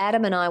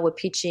Adam and I were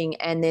pitching,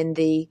 and then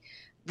the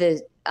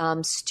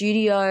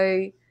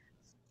studio.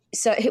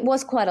 So it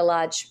was quite a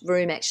large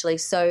room, actually.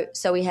 So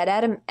we had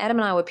Adam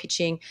and I were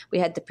pitching. We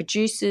had the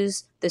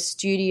producers, the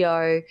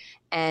studio,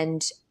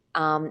 and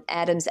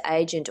Adam's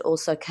agent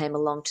also came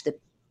along to the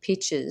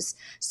pitches.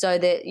 So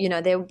that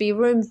there would be a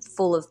room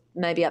full of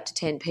maybe up to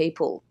 10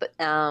 people, but.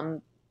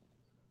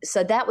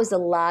 So that was the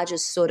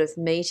largest sort of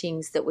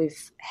meetings that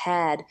we've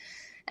had.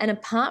 And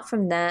apart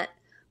from that,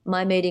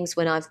 my meetings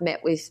when I've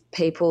met with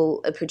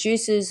people,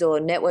 producers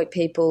or network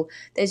people,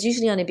 there's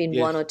usually only been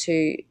one or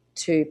two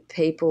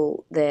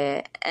people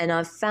there, and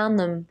I've found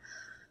them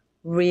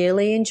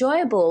really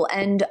enjoyable.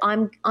 And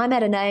I'm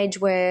at an age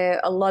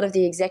where a lot of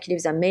the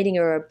executives I'm meeting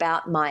are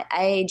about my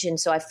age, and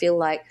so I feel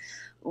like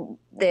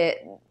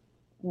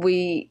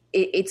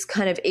it's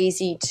kind of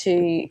easy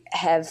to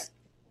have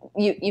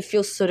you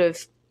feel sort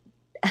of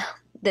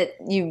that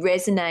you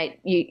resonate,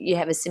 you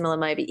have a similar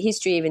maybe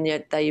history, even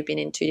though you've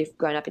been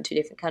grown up in 2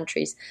 different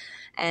countries,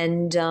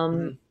 and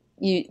I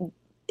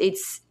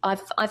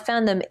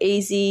found them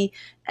easy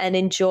and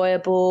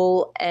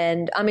enjoyable,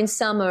 and I mean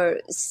some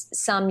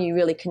you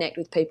really connect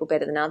with people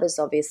better than others,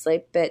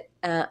 obviously, but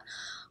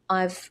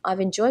I've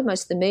enjoyed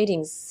most of the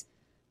meetings,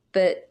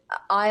 but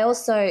I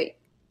also.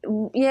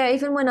 Yeah,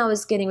 even when I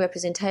was getting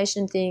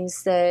representation and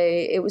things,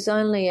 it was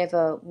only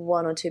ever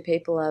 1 or 2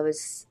 people I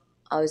was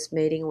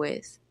meeting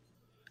with.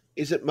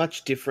 Is it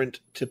much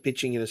different to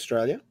pitching in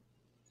Australia?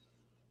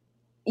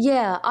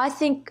 Yeah, I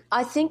think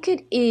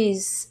it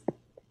is.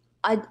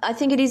 I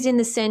think it is in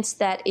the sense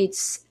that it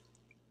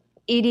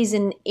is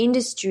an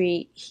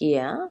industry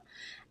here,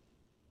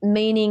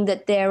 meaning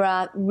that there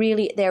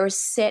are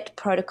set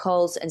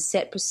protocols and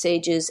set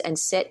procedures and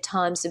set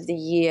times of the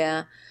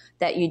year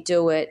that you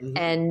do it,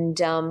 and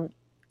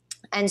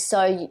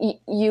so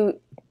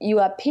you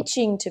are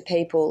pitching to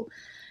people,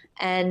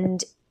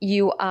 and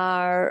you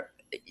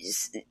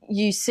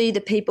see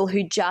the people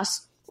who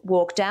just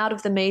walked out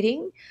of the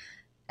meeting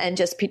and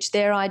just pitched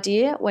their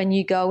idea when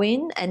you go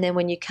in, and then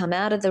when you come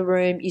out of the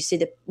room, you see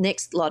the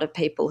next lot of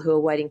people who are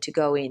waiting to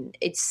go in.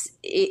 It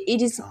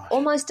is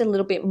almost a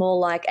little bit more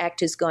like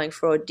actors going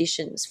for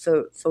auditions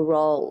for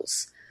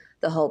roles,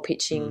 the whole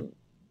pitching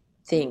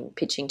thing,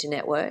 pitching to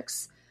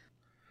networks.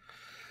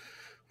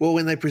 Well,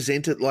 when they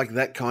present it like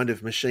that kind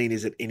of machine,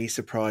 is it any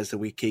surprise that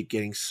we keep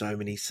getting so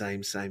many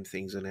same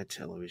things on our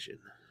television?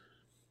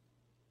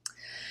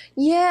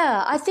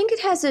 Yeah, I think it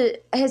has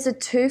a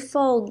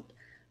twofold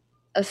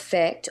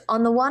effect.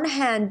 On the one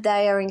hand,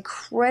 they are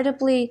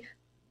incredibly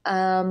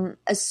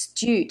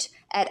astute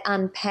at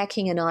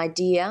unpacking an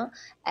idea,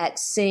 at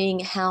seeing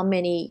how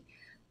many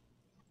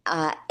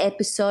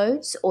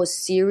episodes or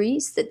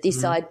series that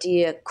this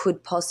idea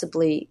could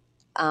possibly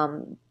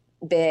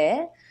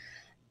bear,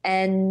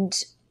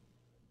 and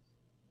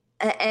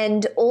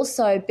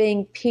also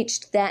being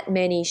pitched that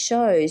many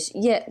shows,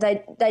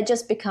 they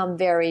just become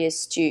very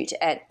astute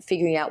at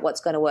figuring out what's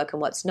going to work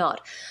and what's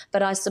not.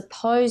 But I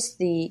suppose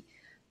the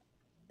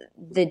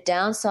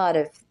downside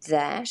of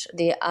that,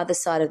 the other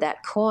side of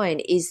that coin,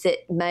 is that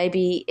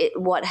maybe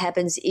what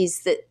happens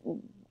is that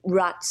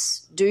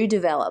ruts do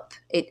develop.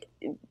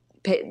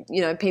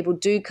 People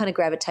do kind of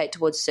gravitate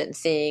towards a certain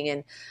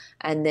thing,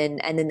 and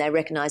then they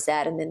recognise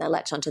that, and then they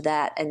latch onto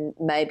that, and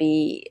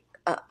maybe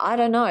I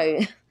don't know.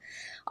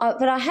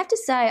 But I have to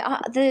say,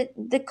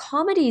 the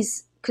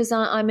comedies, because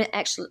I'm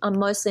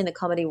mostly in the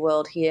comedy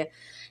world here,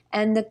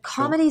 and the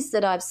comedies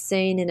that I've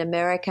seen in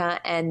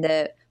America and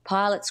the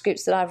pilot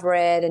scripts that I've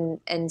read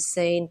and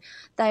seen,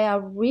 they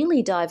are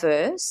really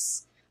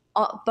diverse,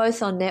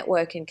 both on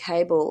network and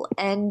cable,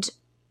 and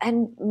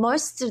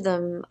most of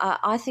them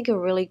I think are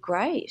really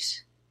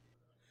great.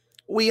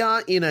 We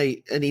are in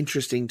an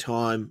interesting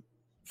time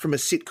from a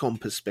sitcom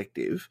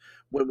perspective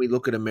when we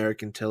look at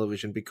American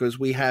television, because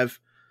we have,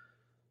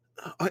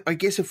 I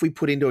guess if we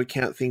put into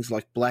account things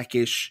like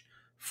Blackish,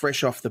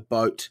 Fresh Off the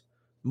Boat,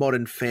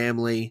 Modern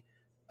Family,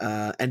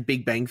 and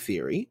Big Bang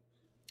Theory,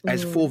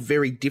 as four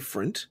very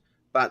different,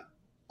 but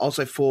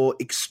also four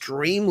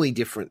extremely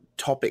different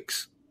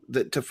topics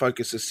to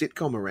focus a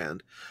sitcom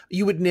around.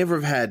 You would never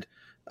have had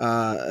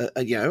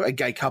a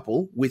gay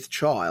couple with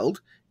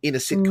child in a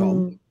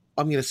sitcom,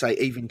 I'm going to say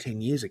even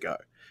 10 years ago.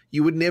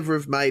 You would never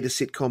have made a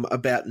sitcom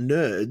about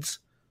nerds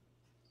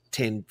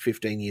 10,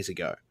 15 years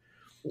ago.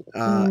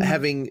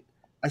 Having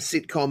a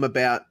sitcom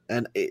about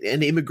an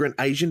immigrant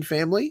Asian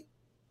family,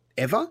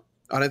 ever?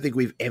 I don't think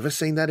we've ever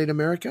seen that in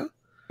America.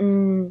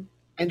 And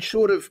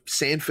short of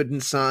Sanford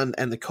and Son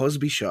and The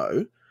Cosby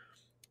Show,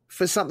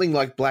 for something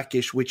like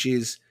Blackish, which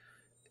is,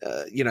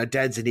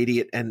 dad's an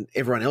idiot and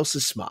everyone else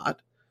is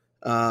smart,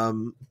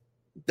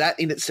 that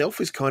in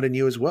itself is kind of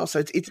new as well.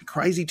 So it's a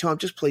crazy time.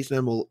 Just please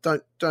no more.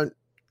 Don't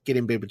get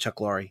in bed with Chuck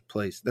Lorre,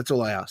 please. That's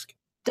all I ask.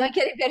 Don't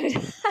get in bed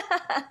with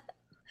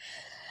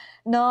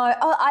No,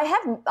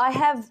 I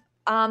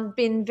have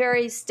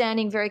been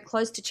standing very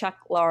close to Chuck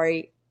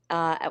Lorre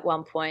at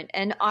one point,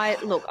 and I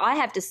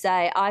have to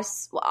say,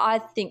 I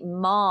think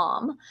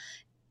Mom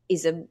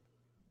is a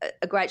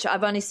great show.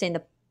 I've only seen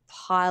the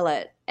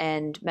pilot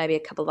and maybe a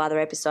couple of other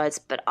episodes,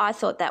 but I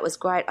thought that was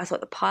great. I thought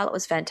the pilot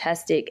was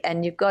fantastic,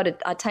 and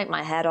I take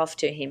my hat off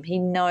to him. He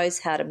knows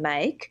how to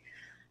make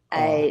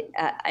a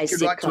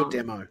sitcom. Right to a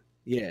demo,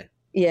 yeah.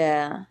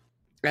 Yeah.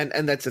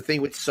 And that's the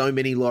thing with so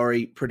many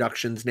Lorre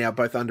productions now,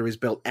 both under his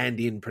belt and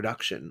in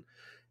production.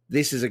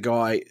 This is a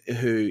guy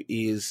who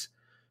is,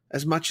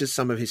 as much as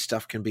some of his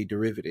stuff can be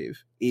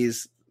derivative,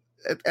 is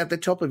at the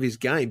top of his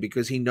game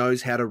because he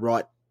knows how to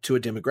write to a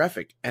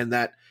demographic, and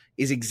that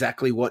is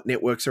exactly what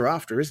networks are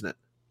after, isn't it?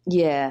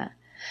 Yeah.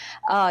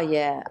 Oh,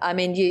 yeah. I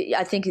mean,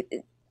 I think,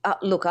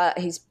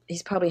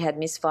 he's probably had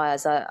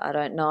misfires. I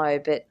don't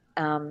know, but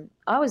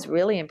I was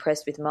really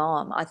impressed with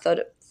Mom. I thought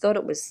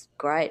it was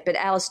great, but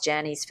Alice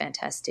Janney's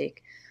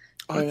fantastic.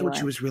 I thought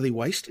she was really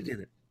wasted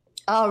in it.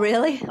 Oh,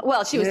 really?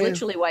 Well, she was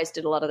literally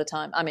wasted a lot of the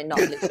time. I mean, not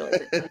literally,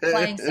 but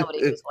playing somebody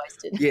who was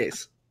wasted.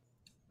 Yes.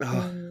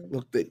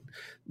 Look,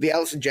 the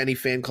Alice and Janney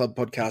fan club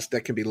podcast,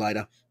 that can be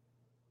later.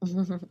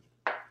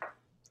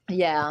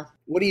 Yeah.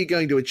 What are you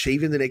going to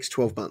achieve in the next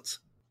 12 months?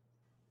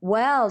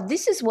 Well,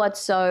 this is what's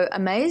so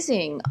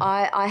amazing.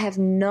 I have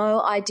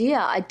no idea.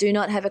 I do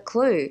not have a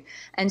clue.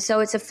 And so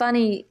it's a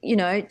funny,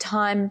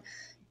 time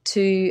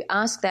to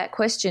ask that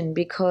question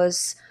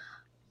because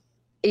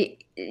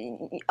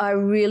I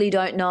really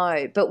don't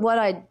know. But what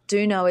I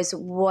do know is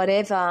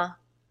whatever,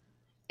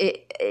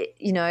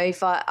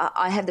 if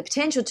I have the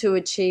potential to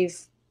achieve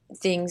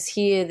things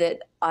here that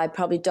I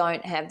probably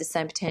don't have the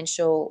same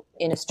potential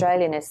in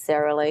Australia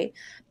necessarily.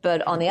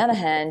 But on the other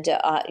hand,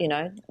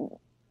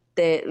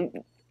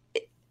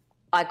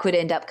 I could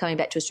end up coming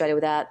back to Australia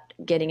without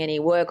getting any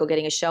work or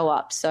getting a show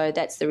up. So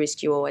that's the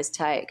risk you always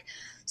take.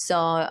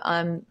 So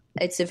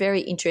it's a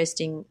very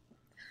interesting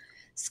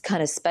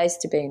kind of space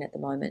to be in at the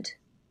moment.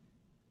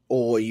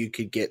 Or you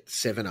could get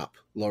 7-Up,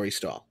 Lorre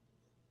style.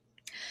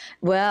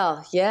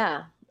 Well,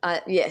 yeah.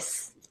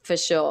 Yes, for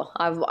sure.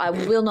 I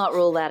will not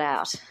rule that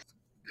out.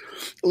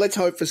 Let's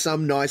hope for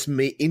some nice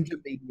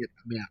intermediate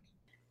amount.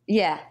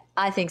 Yeah,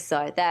 I think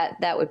so.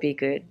 That would be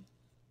good.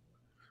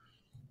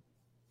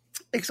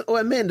 Excellent.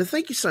 Well, Amanda,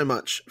 thank you so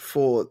much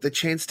for the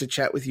chance to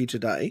chat with you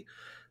today.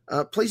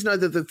 Please know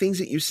that the things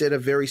that you said are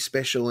very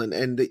special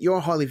and that you're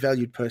a highly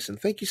valued person.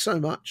 Thank you so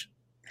much.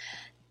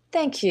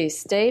 Thank you,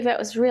 Steve. It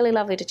was really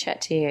lovely to chat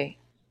to you.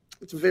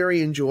 It's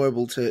very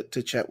enjoyable to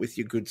chat with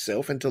your good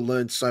self and to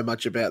learn so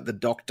much about the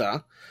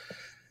Doctor.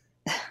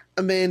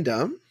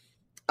 Amanda,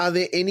 are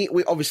there any,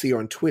 obviously you're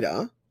on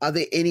Twitter, are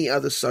there any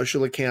other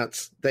social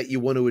accounts that you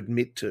want to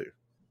admit to?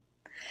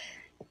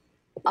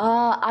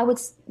 I would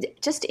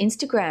just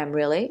Instagram,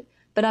 really.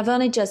 But I've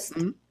only just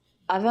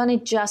I've only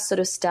just sort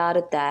of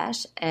started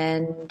that,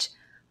 and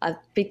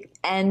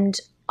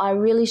I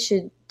really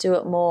should do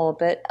it more.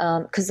 But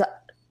because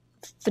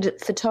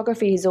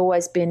photography has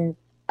always been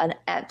an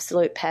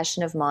absolute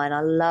passion of mine.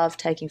 I love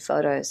taking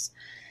photos.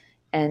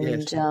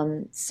 And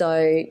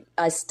so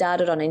I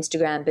started on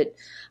Instagram, but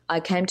I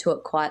came to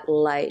it quite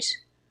late.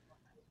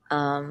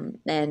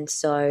 And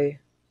so,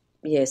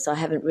 yes, I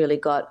haven't really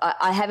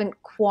I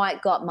haven't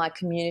quite got my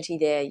community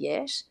there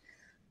yet.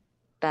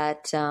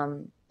 But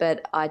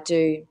I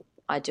do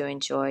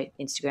enjoy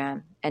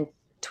Instagram and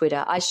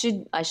Twitter. I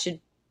should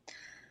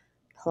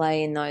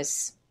play in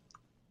those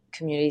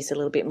communities a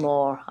little bit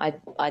more.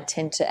 I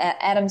tend to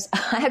Adam's.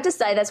 I have to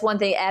say that's one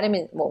thing. Adam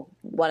is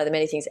one of the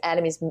many things.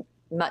 Adam is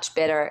much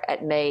better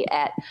at me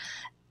at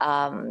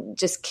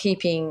just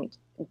keeping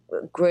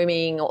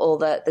grooming all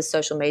the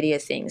social media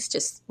things.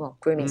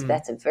 Grooming.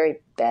 That's a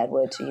very bad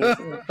word to use.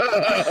 Isn't it?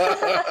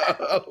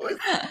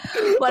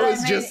 I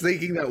was just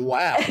thinking that.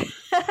 Wow.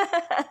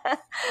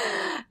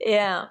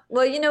 Yeah.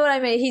 Well, you know what I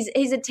mean. He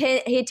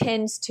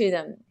attends to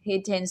them. He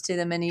attends to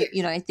them, and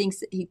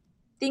he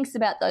thinks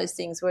about those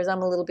things. Whereas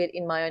I'm a little bit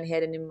in my own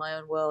head and in my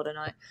own world, and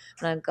I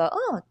go,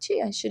 oh,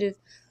 gee, I should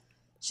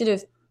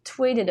have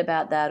tweeted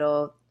about that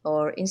or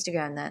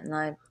Instagram that, and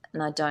I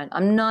don't.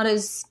 I'm not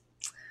as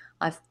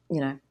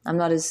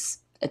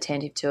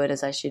attentive to it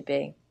as I should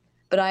be.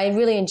 But I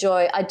really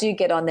enjoy. I do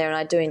get on there, and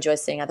I do enjoy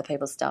seeing other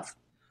people's stuff.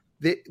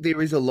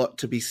 There is a lot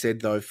to be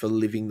said, though, for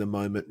living the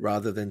moment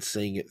rather than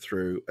seeing it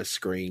through a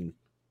screen,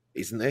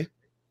 isn't there?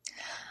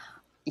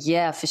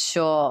 Yeah, for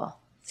sure.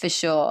 For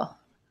sure.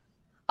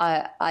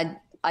 I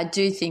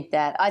do think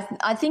that.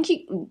 I think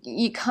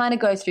you kind of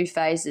go through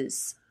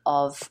phases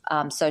of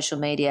social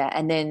media,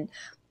 and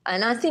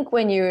I think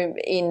when you're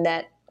in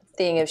that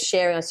thing of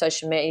sharing on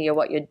social media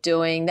what you're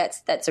doing,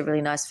 that's a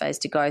really nice phase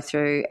to go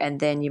through, and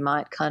then you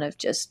might kind of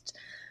just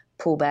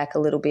pull back a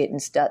little bit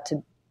and start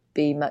to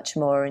be much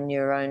more in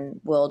your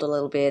own world a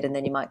little bit, and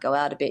then you might go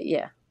out a bit.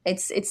 Yeah,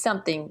 it's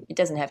something. It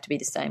doesn't have to be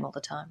the same all the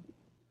time.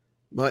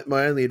 My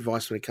only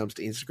advice when it comes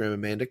to Instagram,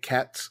 Amanda: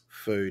 cats,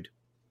 food,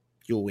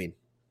 you'll win.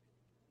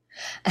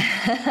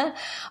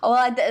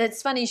 Well,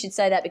 it's funny you should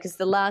say that, because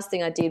the last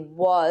thing I did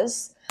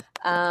was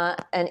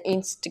an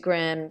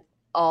Instagram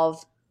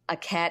of a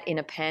cat in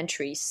a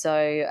pantry. So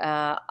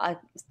I've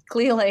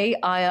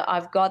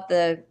got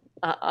the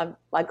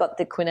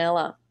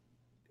quinella.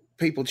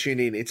 People tune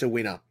in. It's a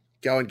winner.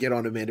 Go and get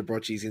on Amanda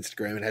Brocci's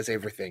Instagram. It has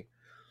everything.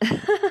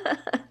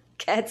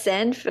 Cats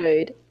and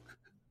food.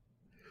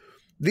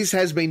 This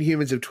has been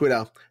Humans of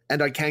Twitter,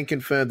 and I can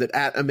confirm that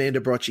 @Amanda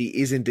Brocci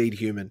is indeed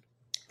human.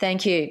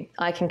 Thank you.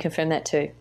 I can confirm that too.